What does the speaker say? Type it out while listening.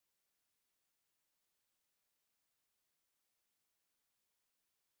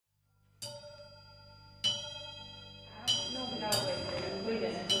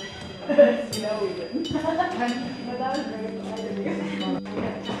No, we didn't. But that was very Emily Dickinson.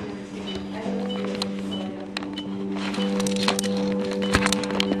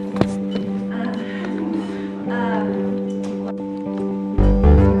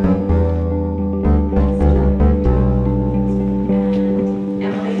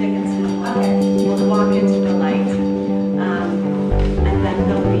 Okay. We'll walk into the light. And then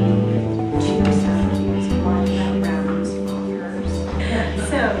there'll be two sessions, one round of hers.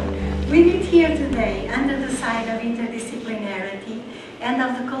 So, we meet here today under the sign of interdisciplinarity and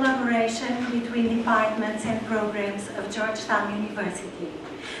of the collaboration between departments and programs of Georgetown University.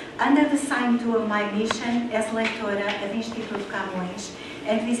 Under the sign too of my mission as Leitura at Instituto Camões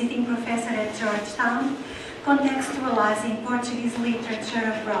and visiting professor at Georgetown, contextualizing Portuguese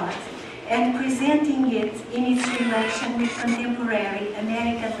literature abroad and presenting it in its relation with contemporary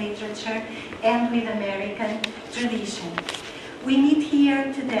American literature and with American tradition. We meet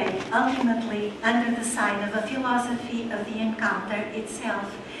here today, ultimately, under the sign of a philosophy of the encounter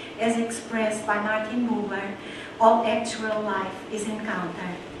itself, as expressed by Martin Buber, all actual life is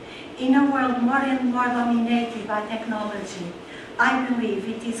encounter. In a world more and more dominated by technology, I believe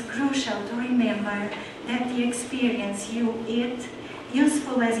it is crucial to remember that the experience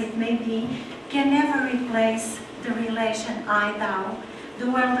useful as it may be, can never replace the relation I-thou, the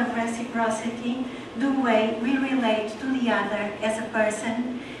world of reciprocity, the way we relate to the other as a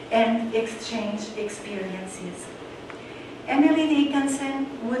person and exchange experiences. Emily Dickinson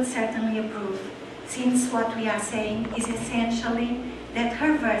would certainly approve, since what we are saying is essentially that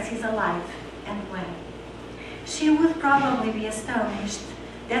her verse is alive and well. She would probably be astonished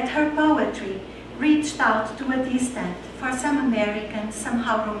that her poetry reached out to a distant, for some Americans,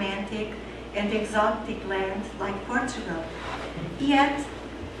 somehow romantic and exotic land like Portugal. Yet,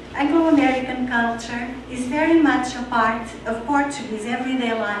 Anglo-American culture is very much a part of Portuguese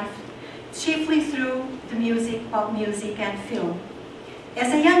everyday life, chiefly through the music, pop music and film.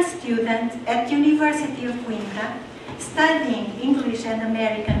 As a young student at the University of Coimbra, studying English and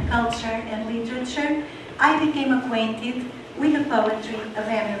American culture and literature, I became acquainted with the poetry of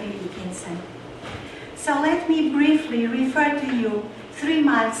Emily Dickinson. So let me briefly refer to you three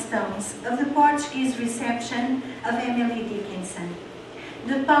milestones of the Portuguese reception of Emily Dickinson.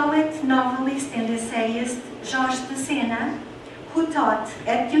 The poet, novelist and essayist Jorge de Sena, who taught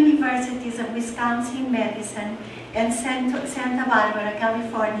at the Universities of Wisconsin, Madison and Santa Barbara,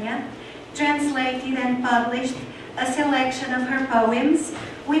 California, translated and published a selection of her poems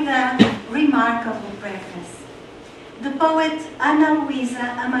with a remarkable preface. The poet Ana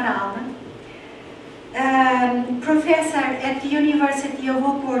Luisa Amaral, professor at the University of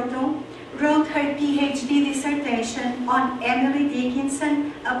Oporto, wrote her PhD dissertation on Emily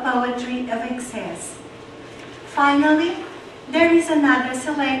Dickinson, A Poetry of Excess. Finally, there is another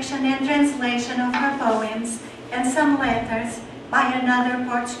selection and translation of her poems and some letters by another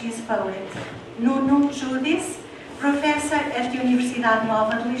Portuguese poet, Nuno Judith, professor at the Universidade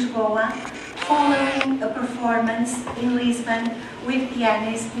Nova de Lisboa, following a performance in Lisbon with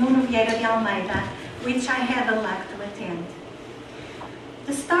pianist Nuno Vieira de Almeida, which I had the luck to attend.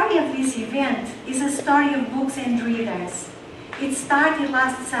 The story of this event is a story of books and readers. It started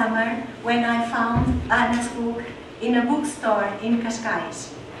last summer when I found Anna's book in a bookstore in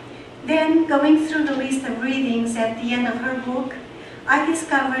Cascais. Then, going through the list of readings at the end of her book, I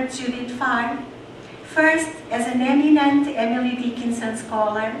discovered Judith Farr, first as an eminent Emily Dickinson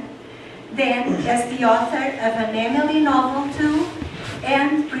scholar, then as the author of an Emily novel too,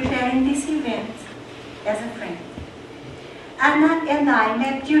 and preparing this event as a friend. Anna and I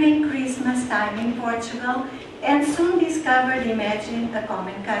met during Christmas time in Portugal and soon discovered, imagine, a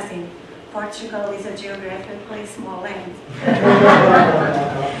common cousin. Portugal is a geographically small land.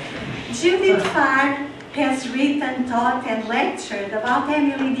 Judith Farr has written, taught and lectured about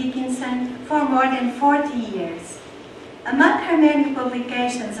Emily Dickinson for more than 40 years. Among her many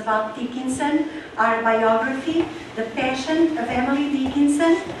publications about Dickinson are a biography, The Passion of Emily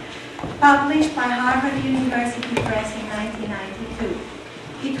Dickinson, published by Harvard University Press in 1992.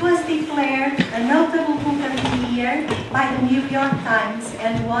 It was declared a notable book of the year by the New York Times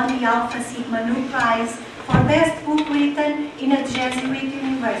and won the Alpha Sigma Nu Prize for Best Book Written in a Jesuit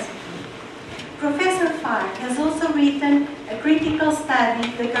University. Professor Farr has also written a critical study,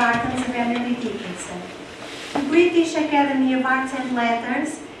 The Gardens of Emily Dickinson. The British Academy of Arts and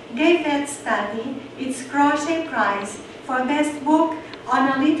Letters gave that study its Crochet Prize for Best Book on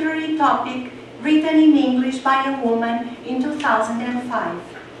a literary topic written in English by a woman in 2005.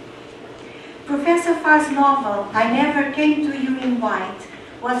 Professor Farr's novel, I Never Came to You in White,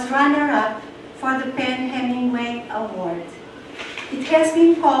 was runner-up for the PEN Hemingway Award. It has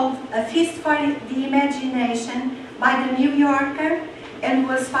been called a feast for the imagination by the New Yorker and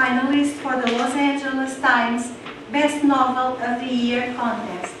was finalist for the Los Angeles Times Best Novel of the Year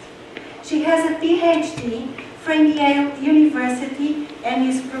contest. She has a PhD from Yale University and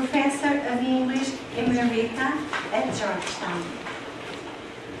is Professor of English Emerita at Georgetown.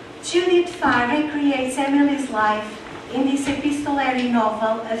 Judith Farr recreates Emily's life in this epistolary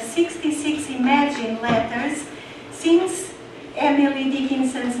novel of 66 imagined letters since Emily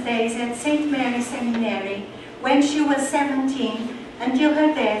Dickinson's days at St. Mary's Seminary when she was 17 until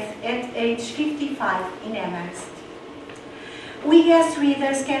her death at age 55 in Amherst. We as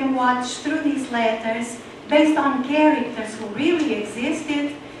readers can watch through these letters, based on characters who really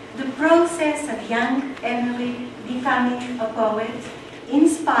existed, the process of young Emily becoming a poet in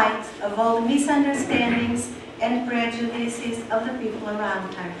spite of all the misunderstandings and prejudices of the people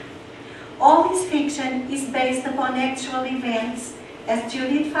around her. All this fiction is based upon actual events, as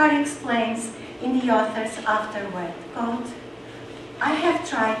Judith Farr explains in the author's afterword. Quote, "I have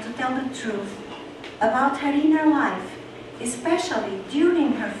tried to tell the truth about her inner life, especially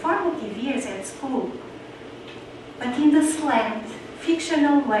during her formative years at school, but in the slant,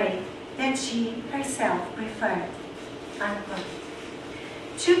 fictional way that she herself preferred." Unquote.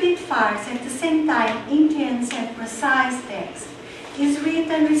 Judith Farr's, at the same time, intense and precise text is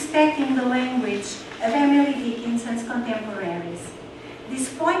written respecting the language of Emily Dickinson's contemporaries. This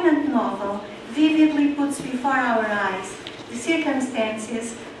poignant novel vividly puts before our eyes the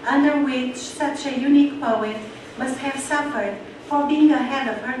circumstances under which such a unique poet must have suffered for being ahead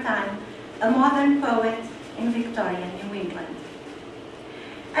of her time, a modern poet in Victorian New England.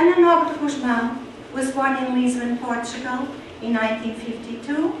 Ana Nobre Gusmão was born in Lisbon, Portugal in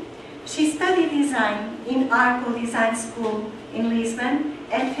 1952. She studied design in Arco Design School in Lisbon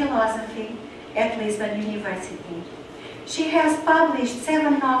and philosophy at Lisbon University. She has published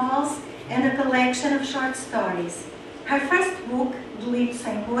 7 novels and a collection of short stories. Her first book, Delito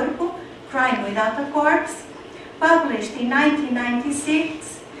sem corpo, Crime Without a Corpse, published in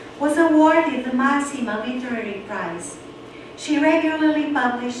 1996, was awarded the Máxima Literary Prize. She regularly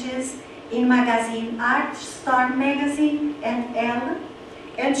publishes in magazine Art, Storm Magazine, and Elle,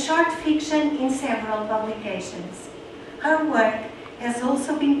 and short fiction in several publications. Her work has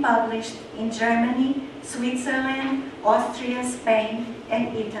also been published in Germany, Switzerland, Austria, Spain,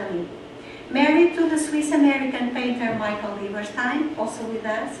 and Italy. Married to the Swiss-American painter Michael Lieberstein, also with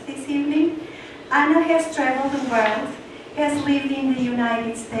us this evening, Anna has traveled the world, has lived in the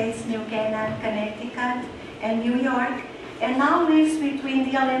United States, New Canaan, Connecticut, and New York, and now lives between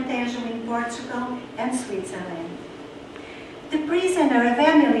the Alentejo in Portugal and Switzerland. The Prisoner of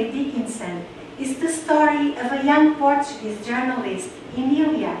Emily Dickinson is the story of a young Portuguese journalist,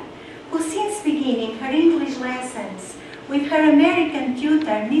 Emilia, who since beginning her English lessons with her American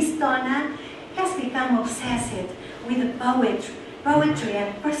tutor, Miss Donna, has become obsessed with the poetry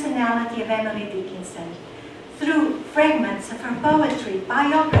and personality of Emily Dickinson. Through fragments of her poetry,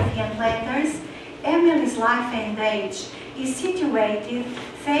 biography, and letters, Emily's life and age is situated,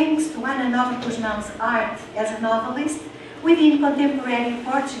 thanks to Ana Nobre Gusmão's art as a novelist, within contemporary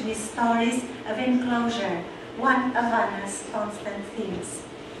Portuguese stories of enclosure, one of Ana's constant themes.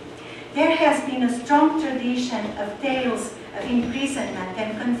 There has been a strong tradition of tales of imprisonment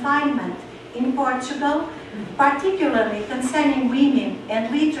and confinement in Portugal, particularly concerning women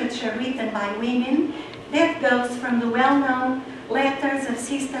and literature written by women, that goes from the well-known letters of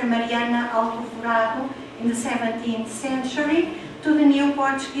Sister Mariana Alcoforado in the 17th century to the new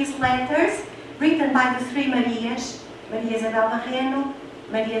Portuguese letters written by the 3 Marias, Maria Isabel Barreno,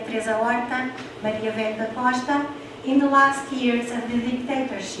 Maria Teresa Horta, Maria Venta Costa, in the last years of the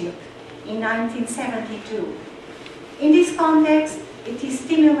dictatorship in 1972. In this context, it is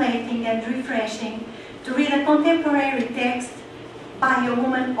stimulating and refreshing to read a contemporary text by a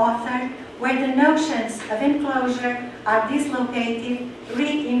woman author where the notions of enclosure are dislocated,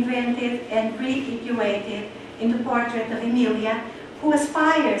 reinvented, and re-equated in the portrait of Emilia, who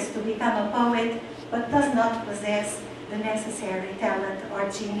aspires to become a poet but does not possess the necessary talent or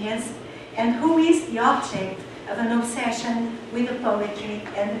genius, and who is the object of an obsession with the poetry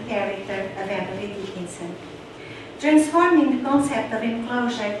and the character of Emily Dickinson. Transforming the concept of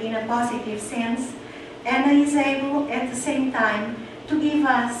enclosure in a positive sense, Anna is able at the same time to give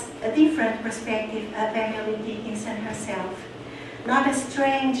us a different perspective of Emily Dickinson herself. Not a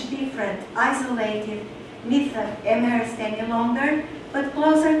strange, different, isolated myth of Amherst any longer, but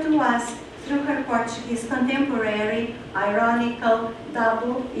closer to us through her Portuguese contemporary, ironical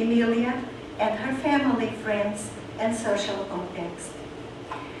double, Emilia, and her family, friends, and social context.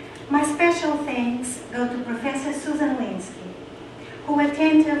 My special thanks go to Professor Susan Lynskey, who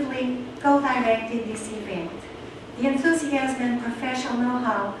attentively co-directed this event. The enthusiasm and professional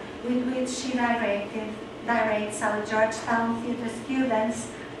know-how with which she directs our Georgetown theatre students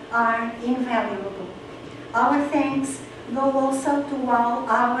are invaluable. Our thanks go also to all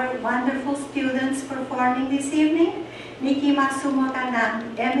our wonderful students performing this evening: Nikki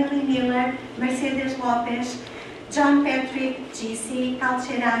Masumoganam, Emily Miller, Mercedes Lopes, John Patrick, G.C.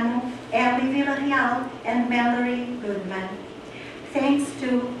 Calcerano, Ellie Villarreal, and Mallory Goodman. Thanks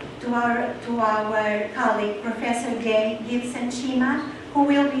to our colleague, Professor Gay Gibson Chima, who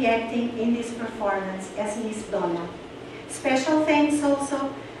will be acting in this performance as Miss Donna. Special thanks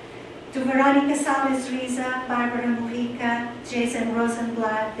also to Veronica Salles Riza, Barbara Mujica, Jason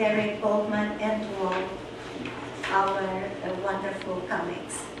Rosenblatt, Derek Goldman, and to all our wonderful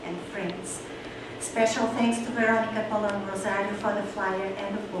colleagues and friends. Special thanks to Veronica Polon Rosario for the flyer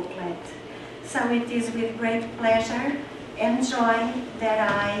and the booklet. So it is with great pleasure and joy that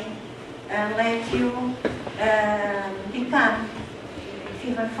I let you become,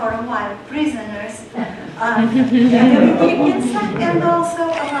 even for a while, prisoners of Dickinson and also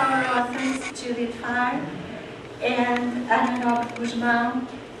of our authors, Judith Farr and Nobre Gusmão,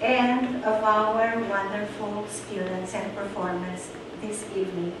 and of our wonderful students and performers this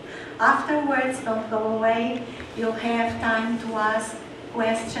evening. Afterwards, don't go away, you'll have time to ask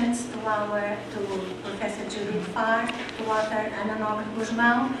questions to Professor Judith Farr, to author Nobre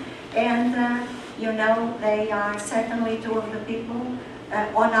Gusmão, and you know they are certainly two of the people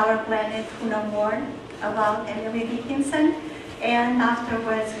on our planet who know more about Emily Dickinson. And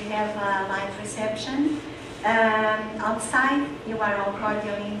afterwards we have a live reception outside. You are all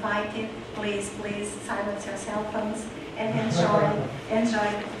cordially invited. Please silence your cell phones and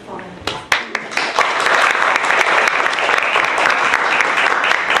enjoy the performance.